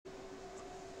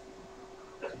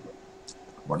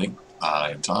Morning.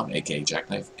 I'm Tom, aka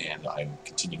Jackknife, and I'm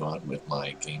continuing on with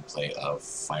my gameplay of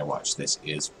Firewatch. This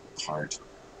is part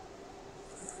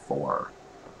 4.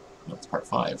 No, it's part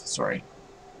 5, sorry.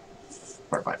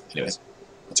 Part 5. Anyways,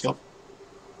 let's go.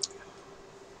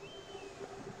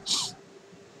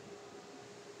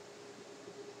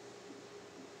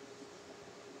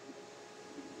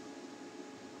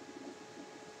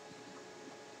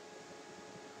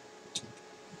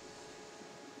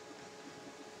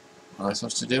 What am I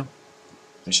supposed to do?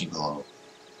 Fishing glow.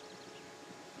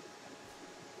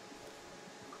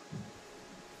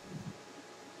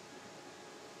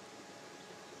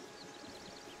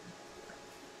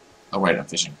 Oh, right, I'm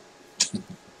fishing.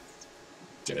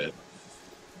 Good.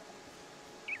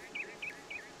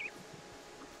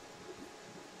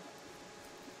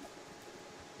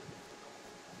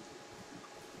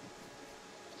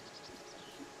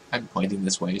 I'm pointing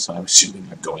this way, so I'm assuming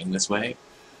I'm going this way.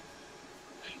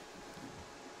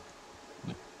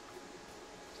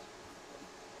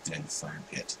 Dead fire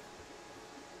pit.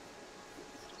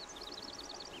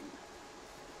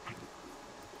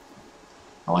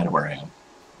 Oh, I know where I am.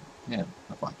 Yeah,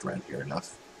 I've walked around here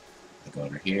enough. I go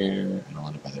over here, and I'll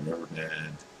end up by the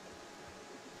riverbed.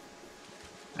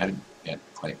 I haven't yet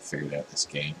quite figured out this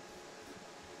game.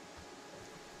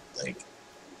 Like,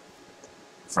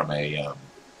 from a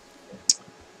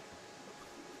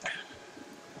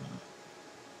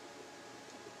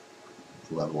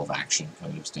level of action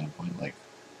kind of standpoint, like,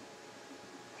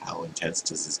 how intense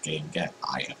does this game get?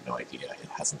 I have no idea. It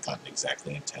hasn't gotten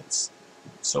exactly intense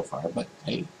so far, but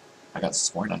hey, I got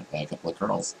sworn at by a couple of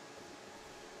girls.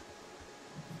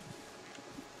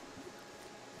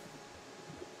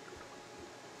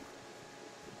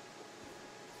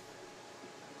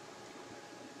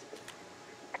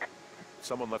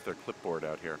 Someone left their clipboard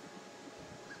out here.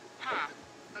 Huh.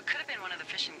 It could have been one of the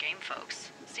Fish and Game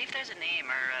folks. See if there's a name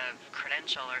or a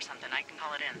credential or something. I can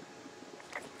call it in.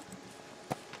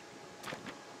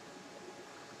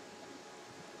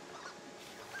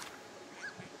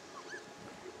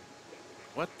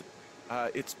 What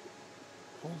the, it's...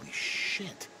 Holy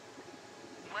shit.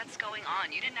 What's going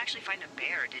on? You didn't actually find a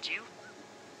bear, did you?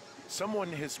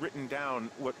 Someone has written down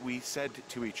what we said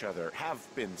to each other, have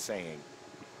been saying.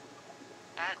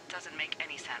 That doesn't make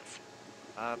any sense.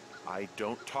 I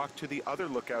don't talk to the other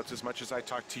lookouts as much as I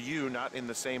talk to you, not in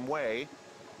the same way.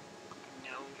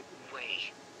 No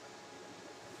way.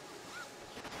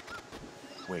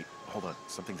 Wait, hold on.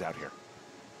 Something's out here.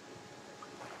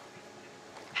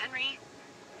 Henry?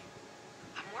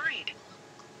 I'm worried.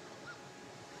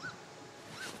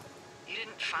 You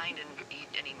didn't find and eat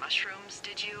any mushrooms,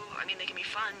 did you? I mean, they can be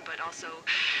fun, but also,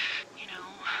 you know,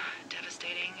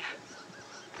 devastating.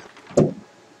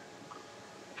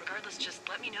 Regardless, just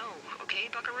let me know, okay,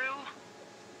 buckaroo?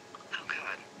 Oh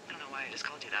god, I don't know why I just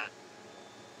called you that.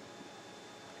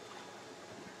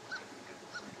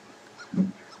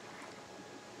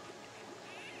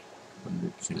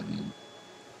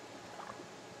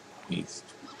 East.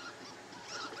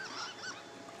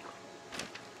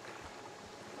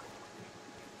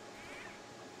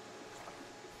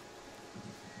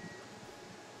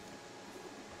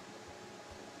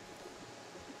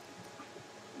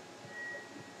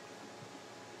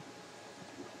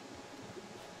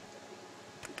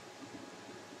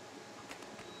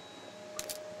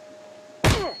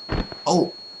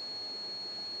 Oh!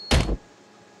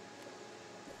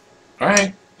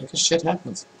 Alright, I guess shit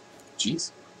happens.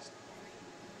 Jeez.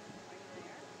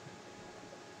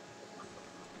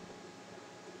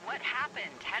 What happened,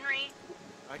 Henry?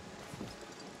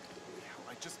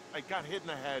 I got hit in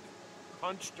the head.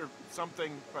 Punched or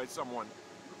something by someone.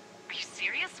 Are you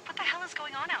serious? What the hell is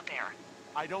going on out there?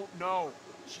 I don't know.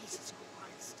 Jesus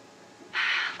Christ.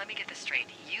 Let me get this straight.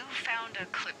 You found a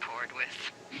clipboard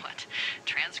with, what,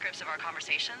 transcripts of our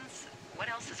conversations? What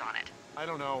else is on it? I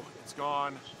don't know. It's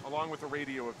gone, along with a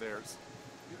radio of theirs.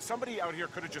 Somebody out here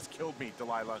could have just killed me,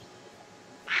 Delilah.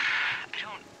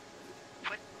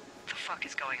 What the fuck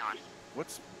is going on?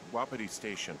 What's Wapiti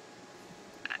Station?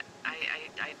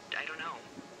 I don't know.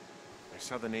 I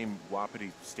saw the name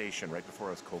Wapiti Station right before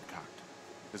I was cold-cocked.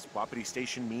 Does Wapiti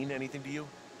Station mean anything to you?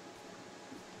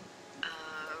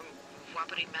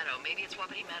 Wapiti Meadow. Maybe it's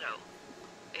Wapiti Meadow.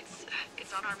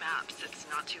 It's on our maps. It's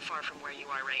not too far from where you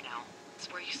are right now.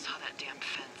 It's where you saw that damn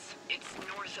fence. It's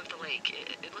north of the lake.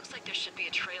 It looks like there should be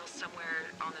a trail somewhere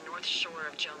on the north shore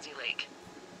of Jonesy Lake.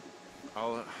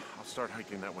 I'll start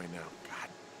hiking that way now. God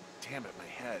damn it, my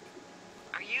head.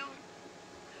 Are you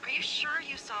sure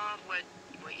you saw what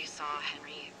you saw,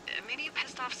 Henry? Maybe you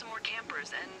pissed off some more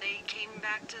campers and they came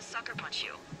back to sucker punch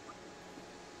you.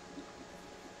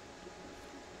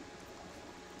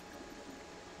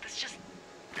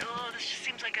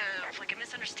 like a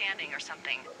misunderstanding or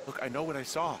something. Look, I know what I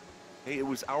saw. Hey, it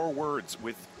was our words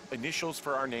with initials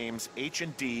for our names, H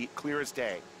and D, clear as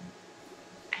day.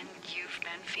 And you've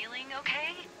been feeling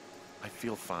okay? I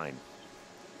feel fine.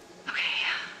 Okay.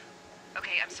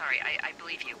 Okay, I'm sorry. I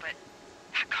believe you, but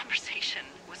that conversation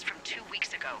was from 2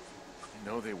 weeks ago. I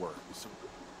know they were. So,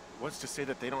 what's to say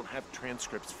that they don't have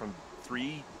transcripts from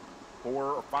 3, 4,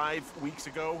 or 5 weeks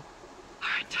ago?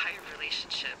 Our entire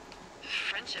relationship,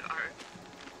 friendship, our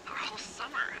whole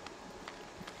summer.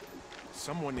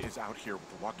 Someone is out here with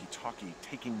the walkie-talkie,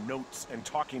 taking notes and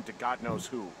talking to God knows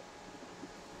who.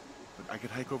 Look, I could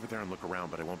hike over there and look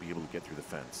around, but I won't be able to get through the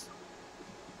fence.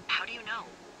 How do you know?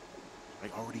 I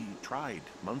already tried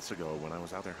months ago when I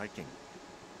was out there hiking.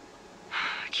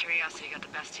 Curiosity got the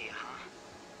best of you, huh?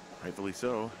 Rightfully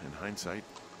so, in hindsight.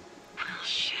 Well,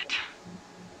 shit.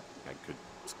 I could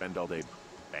spend all day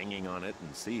banging on it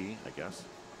and see, I guess.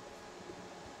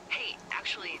 Hey,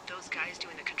 actually, those guys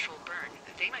doing the controlled burn,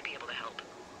 they might be able to help.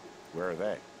 Where are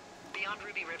they? Beyond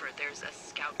Ruby River, there's a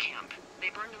scout camp. They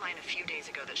burned a line a few days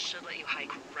ago that should let you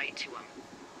hike right to them.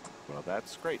 Well,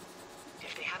 that's great.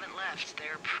 If they haven't left,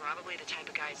 they're probably the type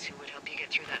of guys who would help you get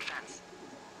through that fence.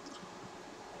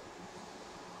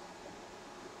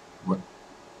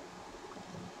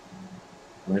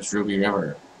 Where's Ruby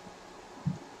River?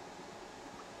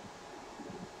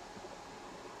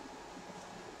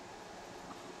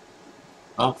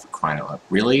 Oh, for crying out loud.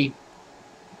 Really?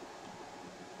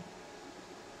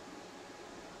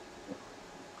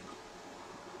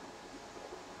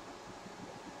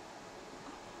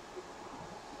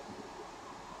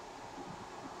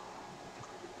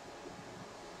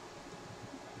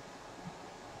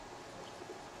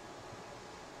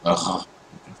 Ugh.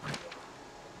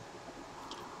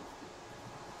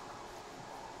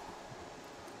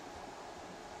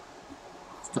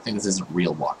 Good thing this isn't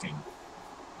real walking.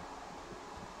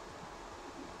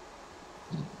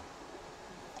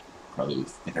 Probably be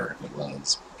thinner if it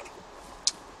was.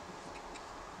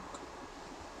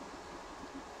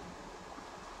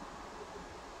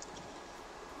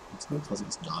 It's good because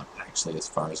it's not actually as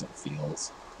far as it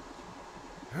feels.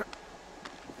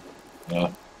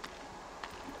 Yeah.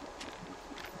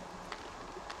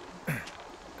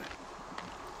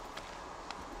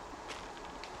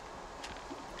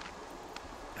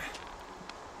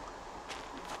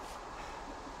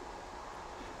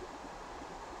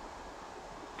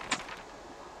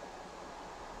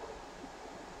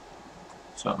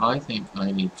 So I think I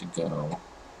need to go.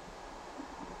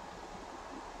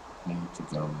 I need to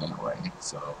go that way.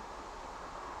 So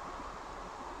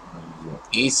I'm going to go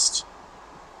east,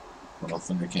 Little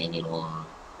Thunder Canyon along.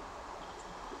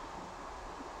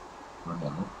 Or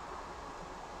no.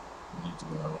 I need to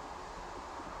go.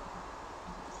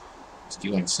 Just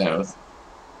going south.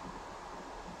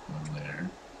 From there.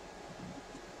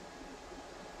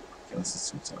 Okay, let's just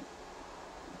switch up.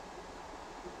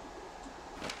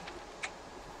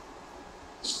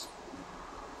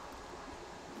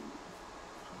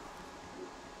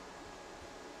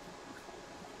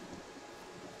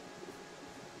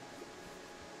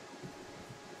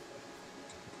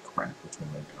 Crap, which one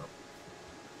do I go?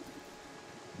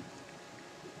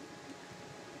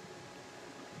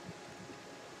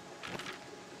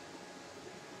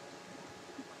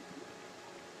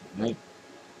 Right,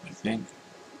 I think.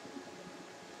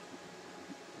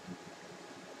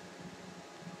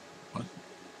 What?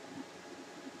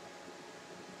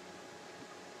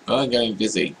 Oh, I'm getting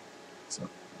busy. So,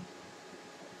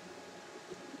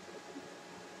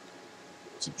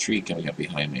 there's a tree coming up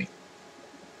behind me.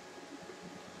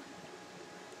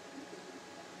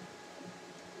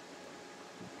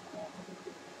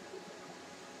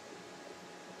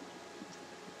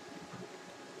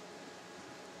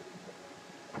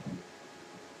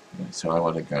 Okay, so I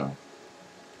want to go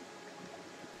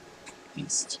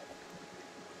east.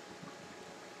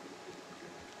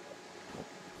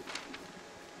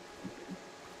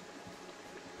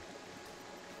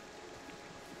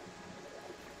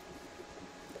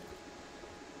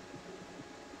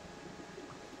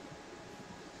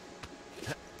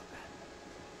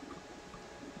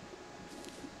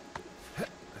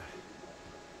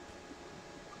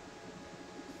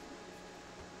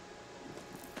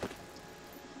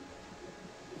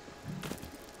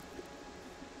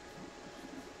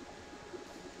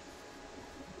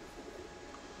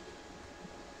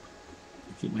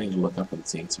 I keep wanting to look up and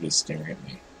seeing somebody staring at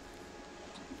me.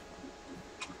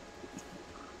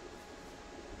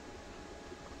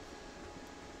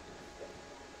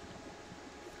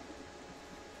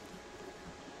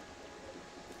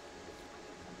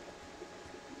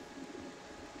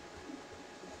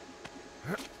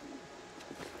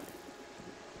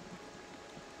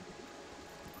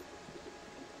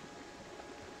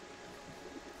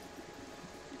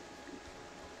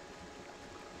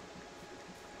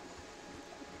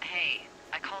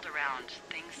 around.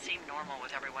 Things seem normal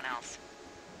with everyone else.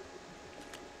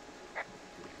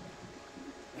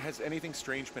 Has anything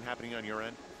strange been happening on your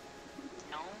end?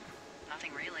 No,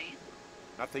 nothing really.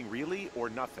 Nothing really, or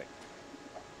nothing?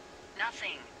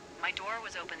 Nothing. My door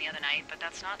was open the other night, but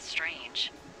that's not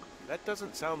strange. That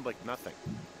doesn't sound like nothing.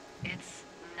 It's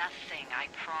nothing, I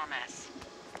promise.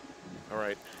 All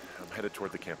right, I'm headed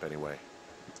toward the camp anyway.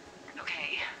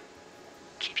 Okay.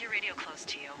 Keep your radio close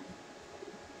to you.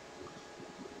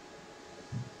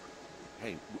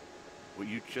 Hey, what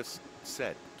you just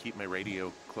said, keep my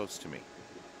radio close to me.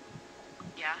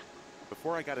 Yeah?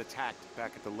 Before I got attacked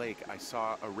back at the lake, I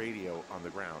saw a radio on the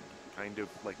ground, kind of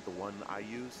like the one I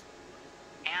use.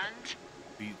 And?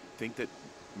 Do you think that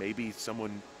maybe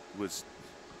someone was,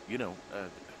 you know,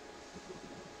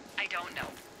 I don't know.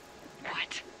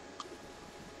 What?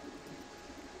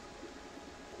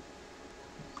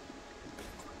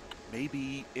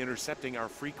 maybe intercepting our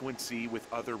frequency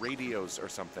with other radios or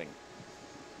something?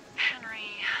 Henry...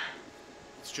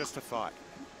 It's just a thought.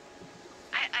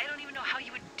 I don't even know how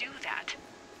you would do that.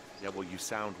 Yeah, well, you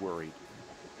sound worried.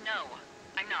 No,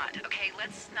 I'm not. Okay,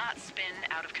 let's not spin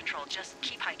out of control. Just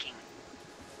keep hiking.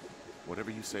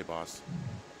 Whatever you say, boss.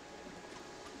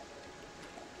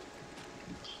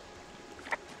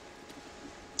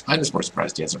 I'm just more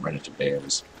surprised he hasn't run into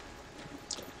bears.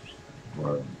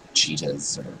 Or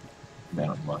cheetahs, or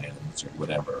mountain lions, or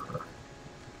whatever.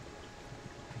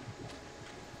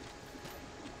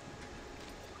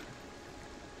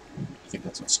 I think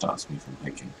that's what stops me from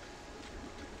hiking.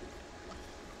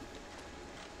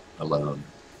 Alone.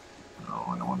 Oh,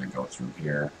 I don't want to go through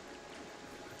here.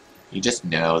 You just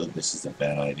know that this is a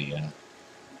bad idea.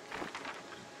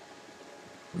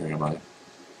 Where am I?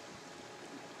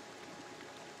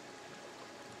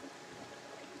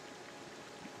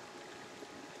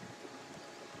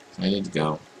 I need to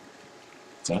go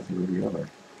south of the river.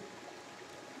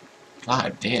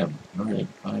 God damn. Alright,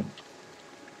 fine.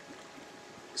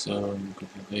 So,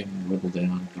 quickly wiggle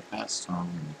down, go past Tom.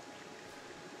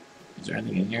 Is there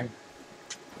anything in here?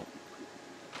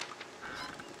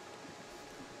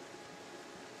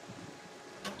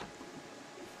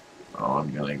 Oh,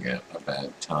 I'm gonna get a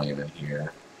bad time in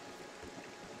here.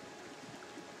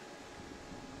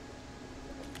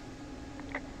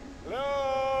 Hello?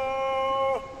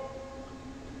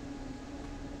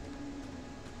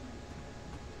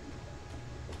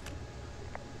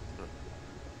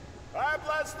 I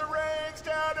bless the rains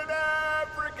down in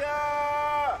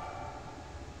Africa!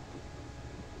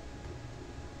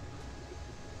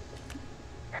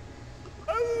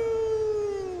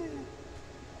 Ooh!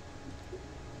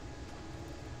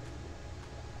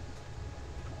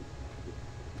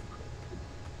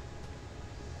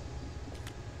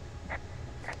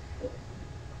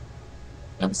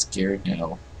 I'm scared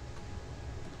now.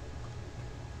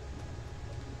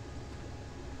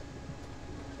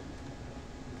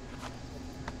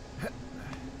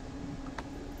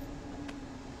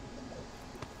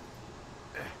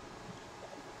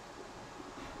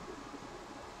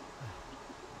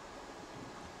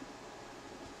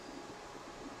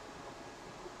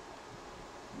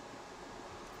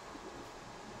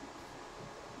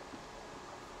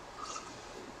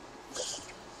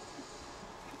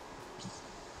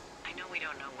 I know we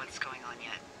don't know what's going on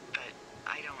yet, but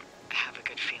I don't have a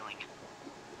good feeling.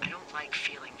 I don't like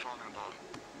feeling vulnerable.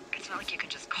 It's not like you can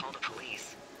just call the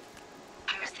police.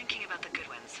 I was thinking about the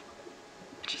Goodwins.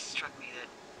 It just struck me that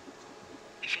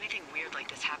if anything weird like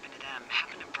this happened to them,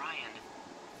 happened to Brian,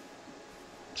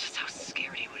 just how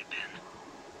scared he would have been.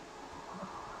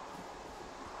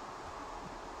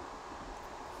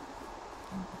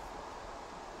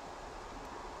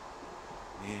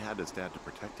 He had his dad to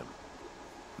protect him.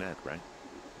 Ned, right?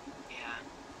 Yeah.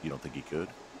 You don't think he could?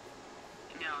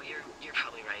 No, you're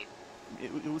probably right.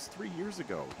 It was 3 years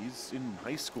ago. He's in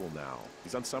high school now.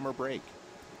 He's on summer break.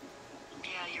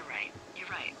 Yeah, you're right. You're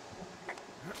right.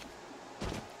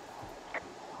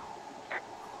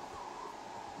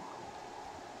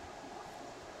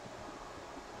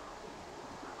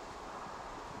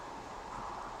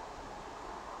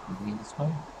 I'm going this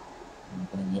way? I'm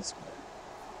going this way.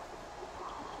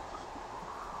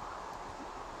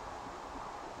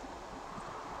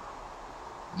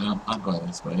 No, I'm going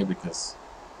this way because...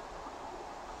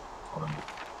 Hold on.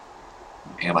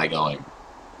 Am I going?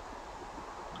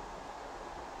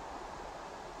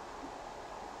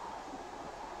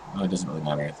 No, it doesn't really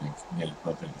matter, I think. Yeah,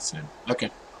 both are the same. Okay.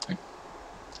 Okay.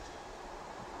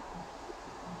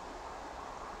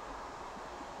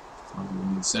 As long as we're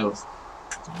moving south,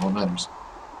 that's all that matters.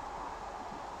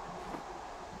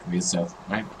 Can be south.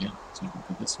 Alright, yeah, so we can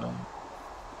go this way.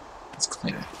 Let's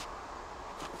clean it.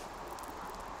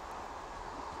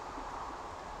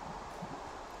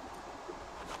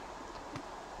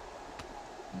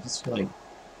 just feel like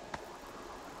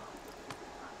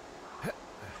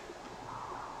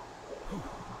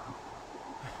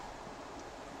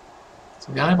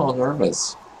see, I'm all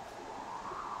nervous.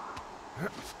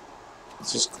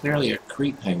 It's just clearly a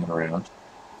creep hanging around.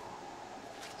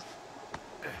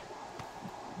 I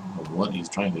don't know what he's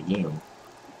trying to do.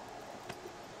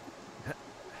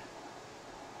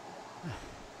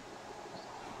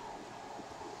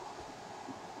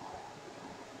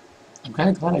 I'm kind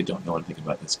of glad I don't know anything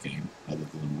about this game, other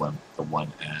than the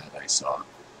one ad I saw.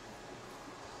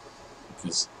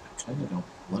 Because I kind of don't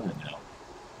want to know.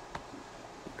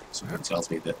 Someone tells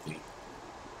me that the...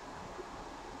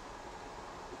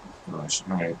 Gosh,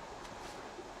 alright.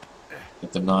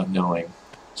 That the not knowing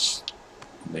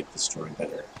will make the story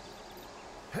better.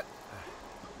 I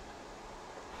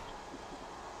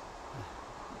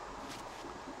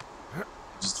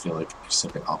just feel like there's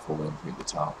something awful wind through the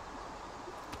top.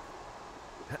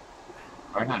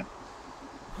 Or not.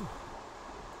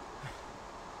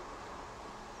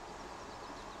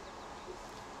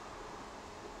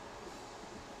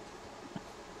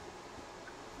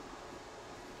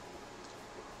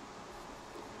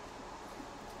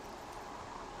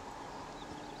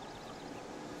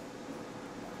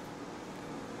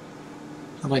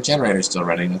 Oh, my generator's still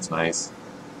running, that's nice.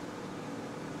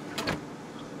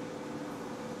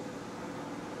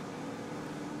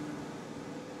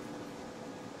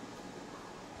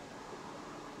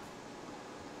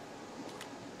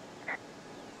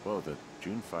 Whoa, the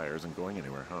June fire isn't going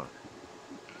anywhere, huh?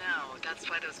 No, that's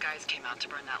why those guys came out to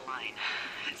burn that line.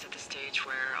 It's at the stage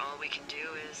where all we can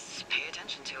do is pay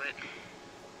attention to it.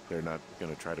 They're not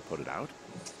gonna try to put it out?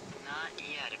 Not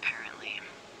yet, apparently.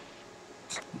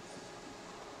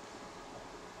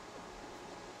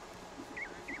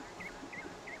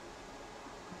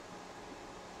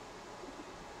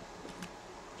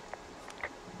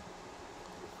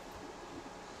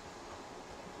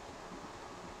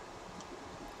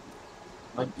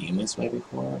 Have I been this way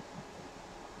before?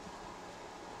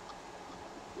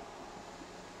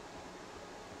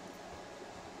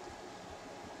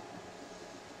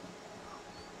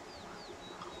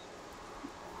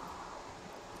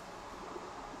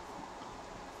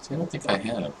 See, I don't think I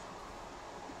have.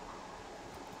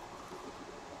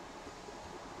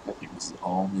 I think this is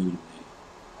all new to me.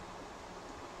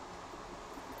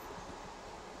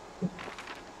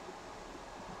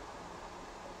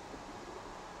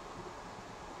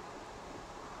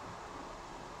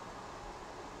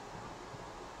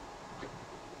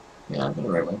 Yeah, I'm going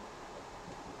the right way.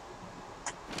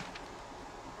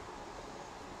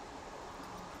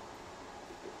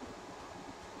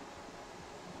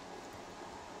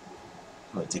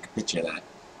 I'm going to take a picture of that.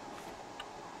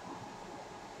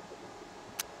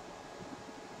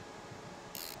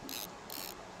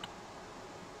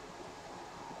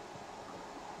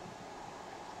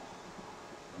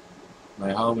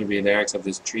 My home would be there, except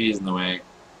this tree is in the way.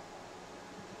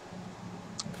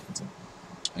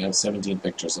 I have 17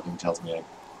 pictures, something tells me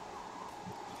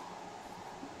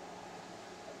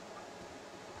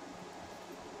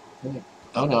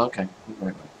Oh no, okay.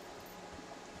 Right way.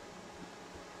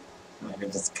 I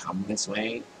can just come this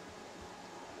way.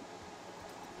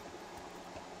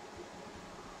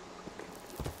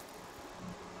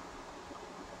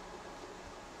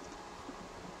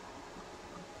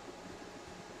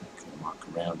 I can walk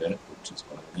around it, which is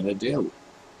what I'm gonna do.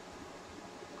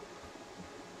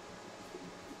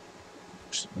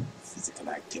 Physical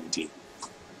activity.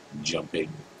 Jumping.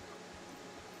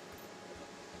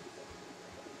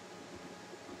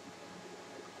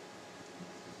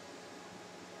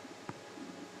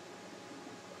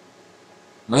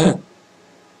 Huh?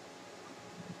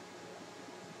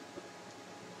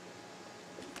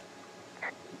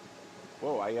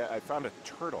 Whoa, I found a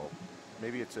turtle.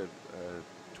 Maybe it's a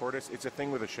tortoise. It's a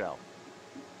thing with a shell.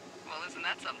 Well, isn't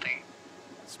that something?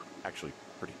 It's actually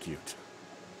pretty cute.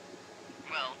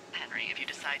 Well, Henry, if you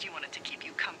decide you want it to keep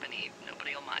you company,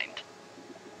 nobody will mind.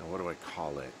 Now, what do I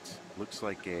call it? Looks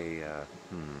like a, Oh,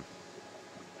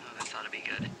 this ought to be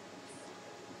good.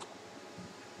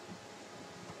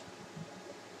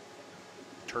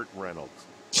 Turt Reynolds.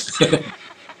 Well,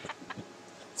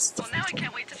 now I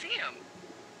can't wait to see him.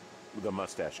 The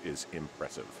mustache is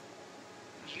impressive.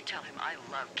 You tell him I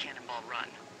love Cannonball Run.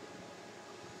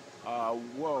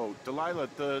 Whoa, Delilah,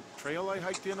 the trail I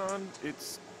hiked in on,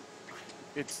 it's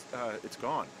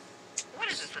gone. What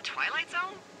is this, the Twilight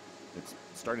Zone? It's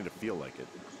starting to feel like it.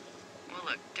 Well,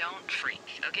 look, don't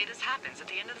freak. Okay, this happens. At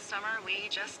the end of the summer, we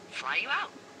just fly you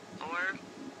out. Or,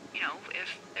 you know,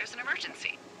 if there's an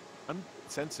emergency. I'm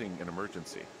sensing an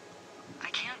emergency. I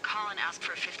can't call and ask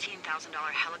for a $15,000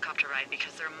 helicopter ride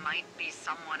because there might be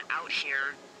someone out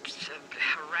here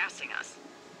harassing us.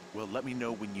 Well, let me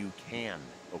know when you can,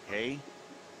 okay?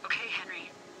 Okay, Henry.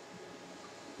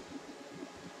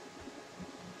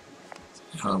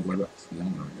 Where about now?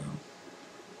 Where we go?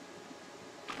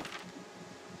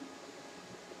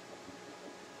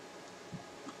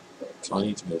 So I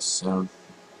need to go south.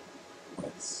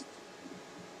 West.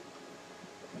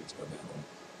 I need to go that way.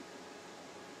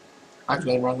 I'm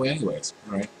going the wrong way anyways.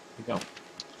 Alright, here we go.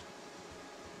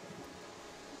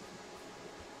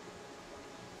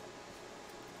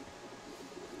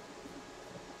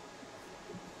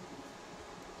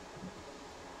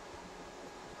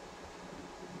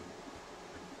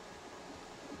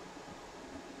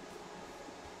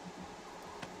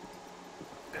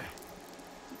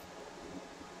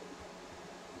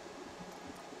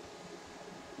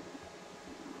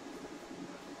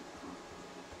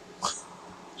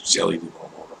 Jelly people.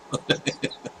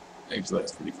 Actually,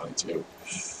 that's pretty funny too.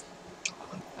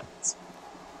 I like that.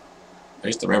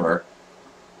 There's the river.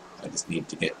 I just need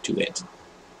to get to it.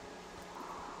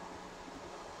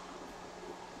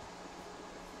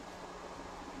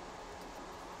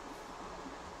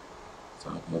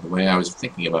 So, the way I was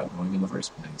thinking about going in the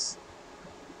first place.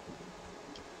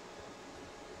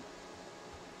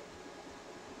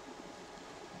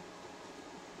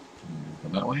 Go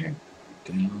that way?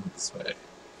 Down this way.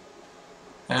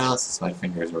 Well, since my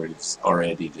fingers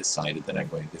already decided that I'm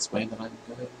going this way, then I'm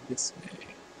going this way.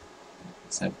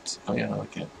 Except, oh yeah,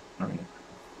 okay. Alright.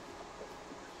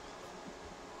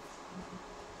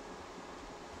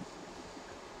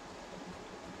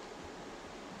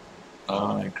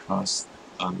 I crossed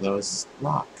on those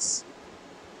rocks.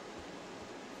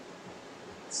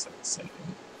 So exciting.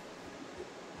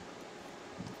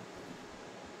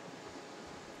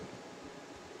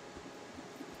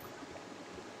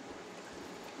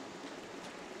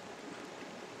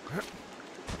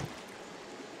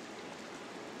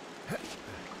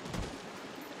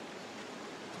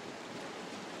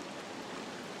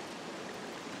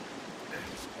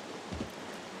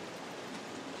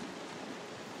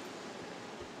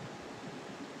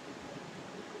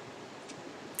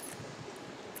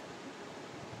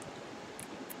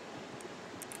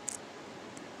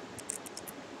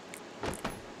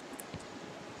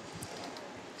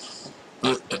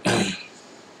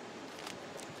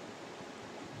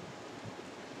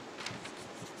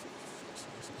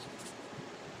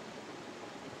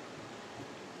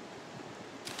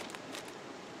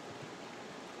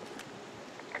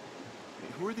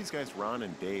 Who are these guys, Ron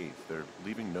and Dave? They're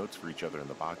leaving notes for each other in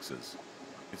the boxes.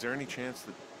 Is there any chance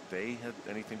that they had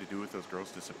anything to do with those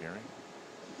girls disappearing?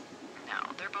 No,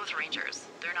 they're both rangers.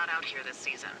 They're not out here this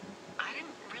season. I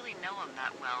didn't really know them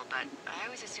that well, but I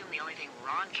always assumed the only thing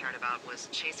Ron cared about was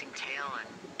chasing tail and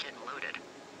getting loaded.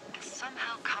 It's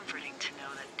somehow comforting to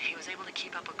know that he was able to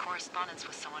keep up a correspondence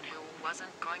with someone who wasn't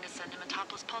going to send him a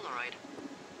topless Polaroid.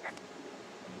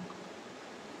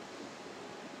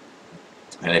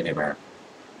 Hey, neighbor.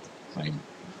 Fine.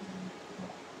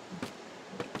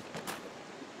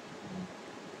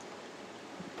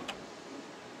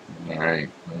 Alright,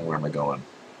 where am I going?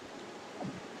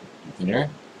 Here?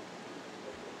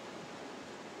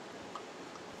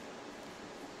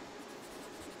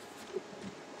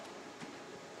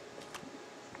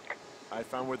 I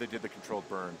found where they did the controlled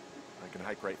burn. I can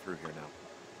hike right through here now.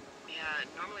 Yeah,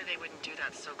 normally they wouldn't do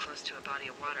that so close to a body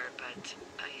of water, but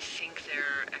I think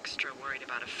they're extra worried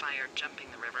about a fire jumping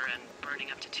the river and burning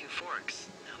up to 2 forks,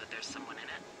 now that there's someone in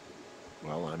it.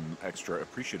 Well, I'm extra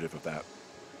appreciative of that.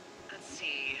 Let's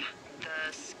see.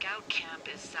 The scout camp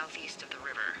is southeast of the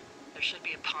river. There should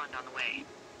be a pond on the way.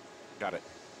 Got it.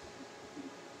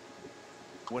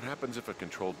 What happens if a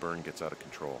controlled burn gets out of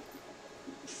control?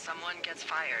 Someone gets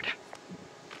fired.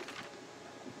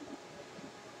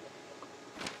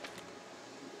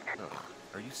 Ugh,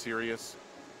 are you serious?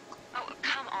 Oh,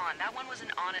 come on. That one was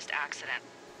an honest accident.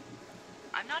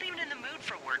 I'm not even in the mood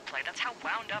for wordplay. That's how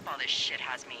wound up all this shit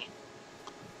has me.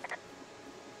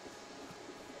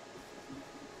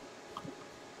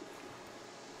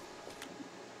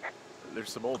 There's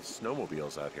some old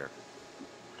snowmobiles out here.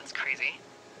 That's crazy.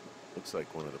 Looks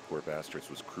like one of the poor bastards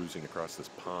was cruising across this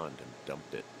pond and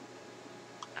dumped it.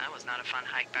 That was not a fun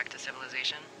hike back to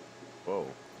civilization. Whoa,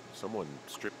 someone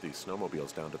stripped these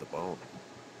snowmobiles down to the bone.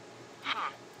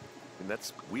 Huh. And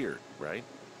that's weird, right?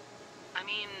 I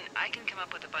mean, I can come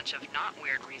up with a bunch of not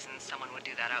weird reasons someone would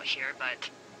do that out here, but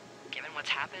given what's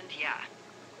happened, yeah.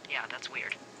 Yeah, that's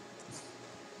weird.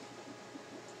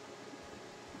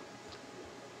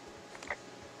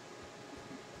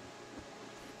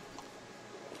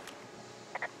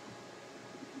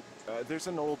 There's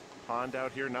an old pond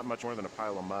out here, not much more than a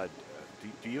pile of mud.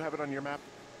 Do you have it on your map?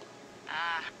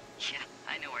 Ah, yeah,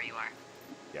 I know where you are.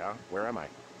 Yeah? Where am I?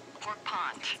 Pork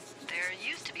Pond. There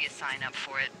used to be a sign up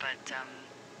for it, but,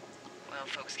 well,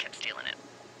 folks kept stealing it.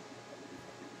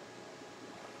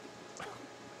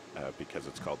 Because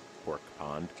it's called Pork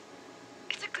Pond.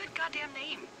 It's a good goddamn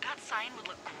name. That sign would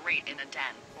look great in a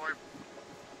den, or,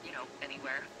 you know,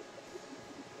 anywhere.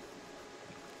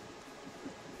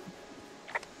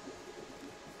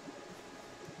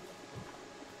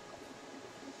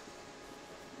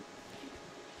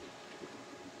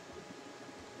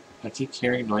 I keep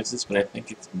hearing noises, but I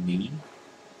think it's me.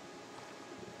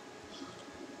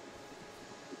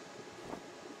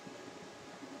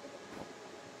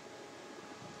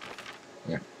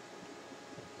 Yeah.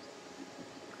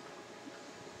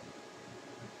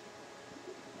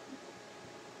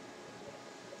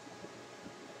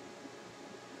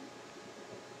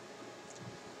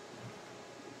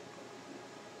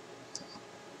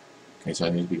 Okay, so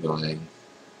I need to be going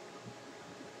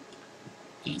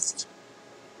east.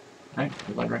 Alright,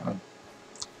 we're going right on.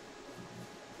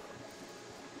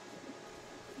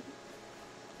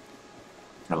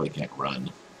 Probably can't run.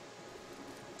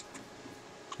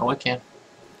 Oh, I can.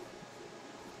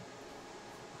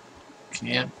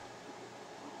 Camp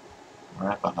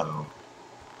Arapaho.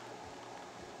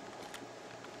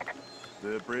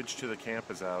 The bridge to the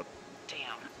camp is out. Damn.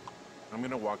 I'm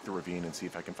gonna walk the ravine and see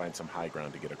if I can find some high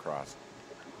ground to get across.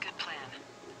 Good plan.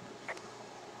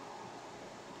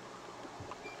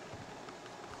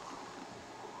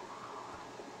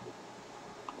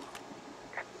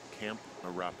 Camp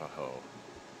Arapaho.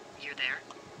 You're there?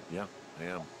 Yeah, I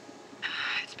am.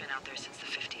 It's been out there since the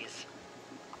 50s.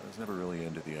 I was never really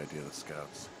into the idea of the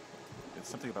Scouts. It's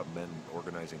something about men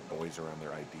organizing boys around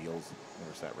their ideals.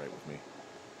 Never sat right with me.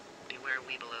 Beware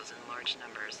weebelows in large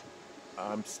numbers.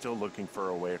 I'm still looking for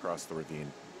a way across the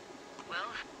ravine.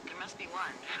 Well, there must be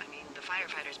one. I mean, the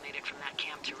firefighters made it from that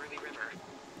camp to Ruby River.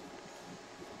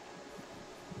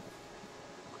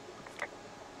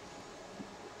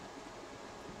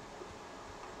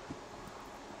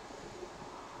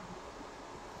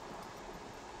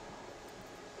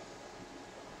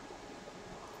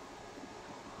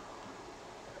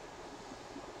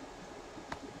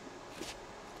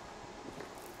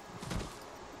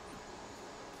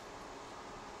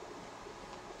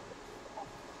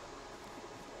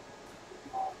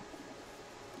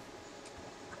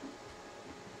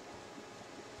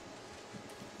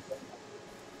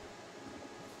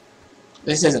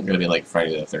 This isn't going to be like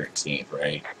Friday the 13th,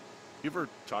 right? You ever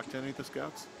talked to any of the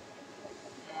Scouts?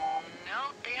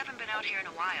 No, they haven't been out here in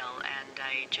a while, and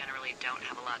I generally don't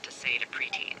have a lot to say to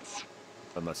preteens.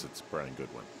 Unless it's Brian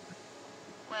Goodwin.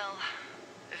 Well,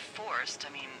 if forced,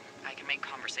 I mean, I can make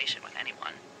conversation with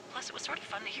anyone. Plus, it was sort of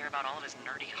fun to hear about all of his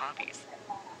nerdy hobbies.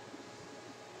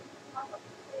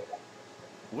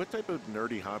 What type of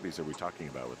nerdy hobbies are we talking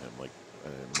about with him? Like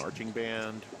a marching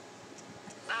band?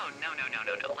 Oh, no.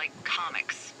 Like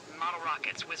comics, model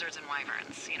rockets, wizards and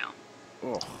wyverns, you know.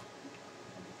 Oh,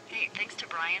 Hey, thanks to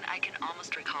Brian, I can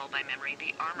almost recall by memory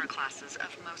the armor classes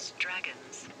of most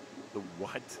dragons. the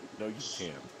what? No, you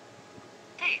can't.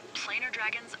 Hey, planar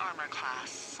dragon's armor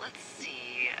class. Let's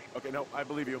see. Okay, no, I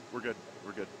believe you. We're good.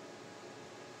 We're good.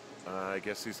 I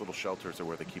guess these little shelters are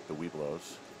where they keep the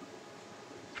weeblos.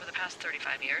 For the past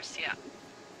 35 years, yeah.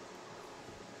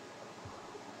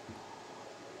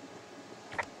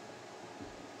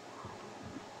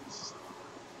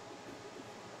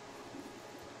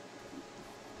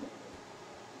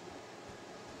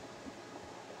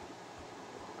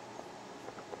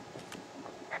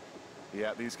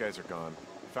 Yeah, these guys are gone.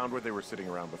 Found where they were sitting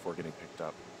around before getting picked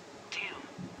up. Damn.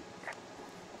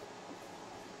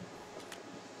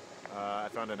 I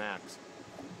found an axe.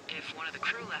 If one of the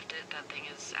crew left it, that thing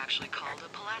is actually called a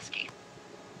Pulaski.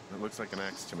 It looks like an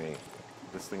axe to me.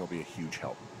 This thing will be a huge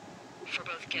help. For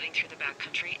both getting through the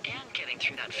backcountry and getting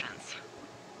through that fence.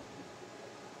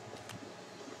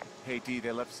 Hey, Dee,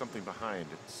 they left something behind.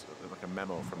 It's like a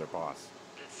memo from their boss.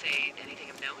 Did it say anything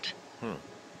of note?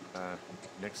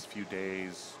 Next few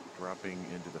days, dropping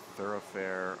into the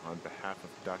thoroughfare on behalf of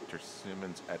Dr.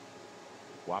 Simmons at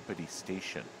Wapiti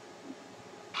Station.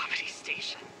 Poverty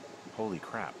Station. Holy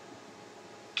crap.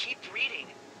 Keep reading.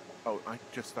 Oh, I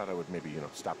just thought I would maybe,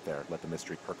 stop there, let the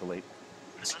mystery percolate.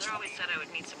 My mother always said I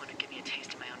would need someone to give me a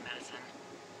taste of my own medicine.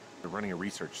 They're running a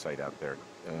research site out there.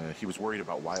 He was worried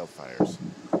about wildfires.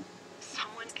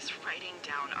 Someone is writing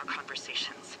down our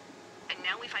conversations. And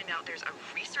now we find out there's a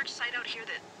research site out here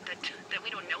that we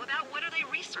don't know about? What are they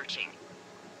researching?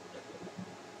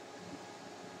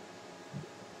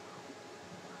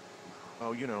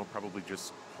 Oh, you know, probably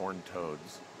just horned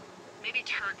toads. Maybe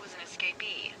Turd was an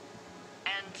escapee.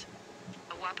 And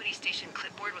a Wapiti Station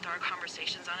clipboard with our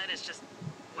conversations on it is just,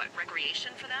 what,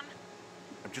 recreation for them?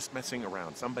 I'm just messing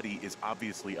around. Somebody is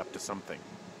obviously up to something.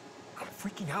 I'm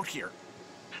freaking out here.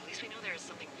 At least we know there is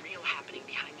something real happening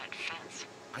behind that fence.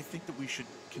 I think that we should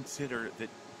consider that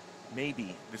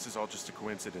maybe this is all just a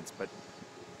coincidence, but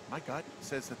my gut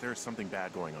says that there's something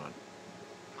bad going on.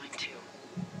 Mine too.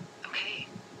 Okay.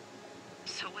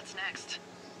 So what's next?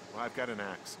 Well, I've got an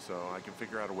axe, so I can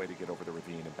figure out a way to get over the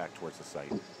ravine and back towards the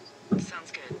site.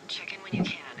 Sounds good. Check in when you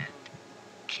can, and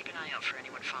keep an eye out for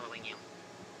anyone following you.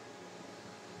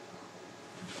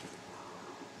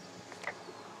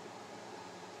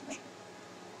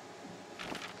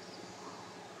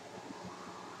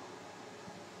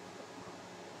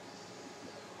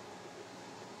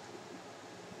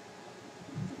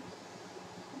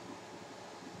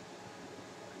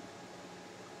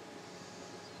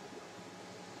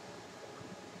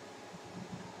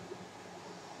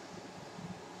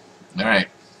 Alright.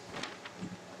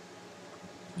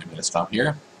 I'm going to stop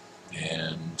here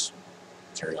and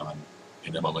carry on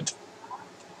in a moment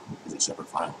with a separate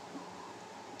file.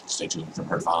 Stay tuned for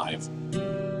part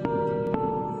 5.